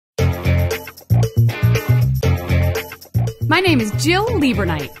My name is Jill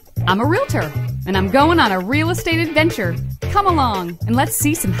Liebernight. I'm a realtor, and I'm going on a real estate adventure. Come along, and let's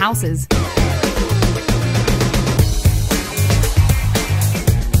see some houses.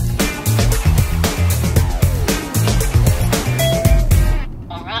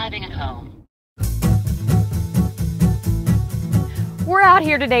 Arriving at home. We're out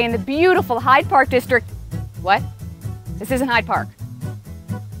here today in the beautiful Hyde Park district. What? This isn't Hyde Park.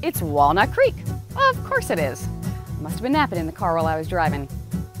 It's Walnut Creek. Of course it is. Must have been napping in the car while I was driving.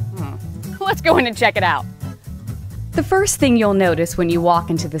 Let's go in and check it out. The first thing you'll notice when you walk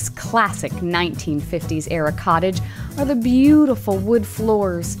into this classic 1950s era cottage are the beautiful wood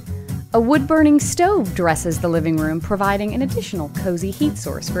floors. A wood-burning stove dresses the living room, providing an additional cozy heat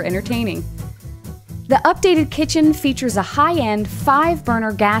source for entertaining. The updated kitchen features a high-end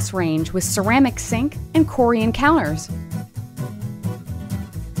 5-burner gas range with ceramic sink and Corian counters.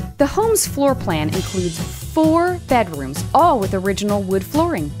 The home's floor plan includes 4 bedrooms, all with original wood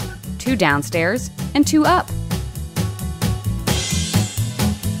flooring, 2 downstairs and 2 up.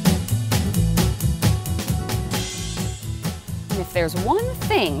 And if there's one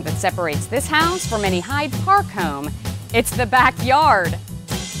thing that separates this house from any Hyde Park home, it's the backyard.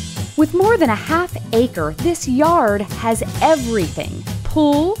 With more than a ½ acre, this yard has everything: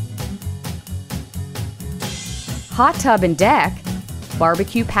 pool, hot tub and deck,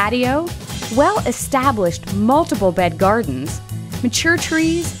 barbecue patio, well-established multiple bed gardens, mature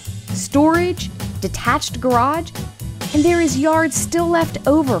trees, storage, detached garage, and there is yard still left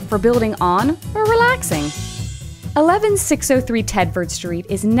over for building on or relaxing. 11603 Tedford Street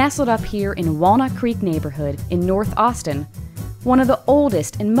is nestled up here in Walnut Creek neighborhood in North Austin, one of the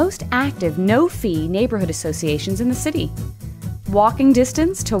oldest and most active no-fee neighborhood associations in the city. Walking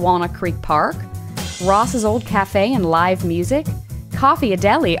distance to Walnut Creek Park, Ross's Old Cafe and live music, Coffee a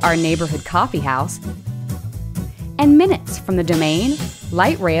Deli, our neighborhood coffee house, and minutes from the Domain,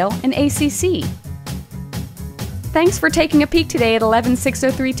 Light Rail, and ACC. Thanks for taking a peek today at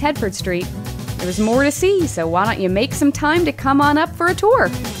 11603 Tedford Street. There's more to see, so why don't you make some time to come on up for a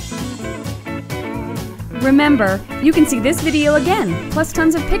tour? Remember, you can see this video again, plus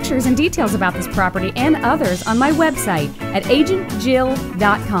tons of pictures and details about this property and others on my website at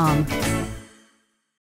agentjill.com.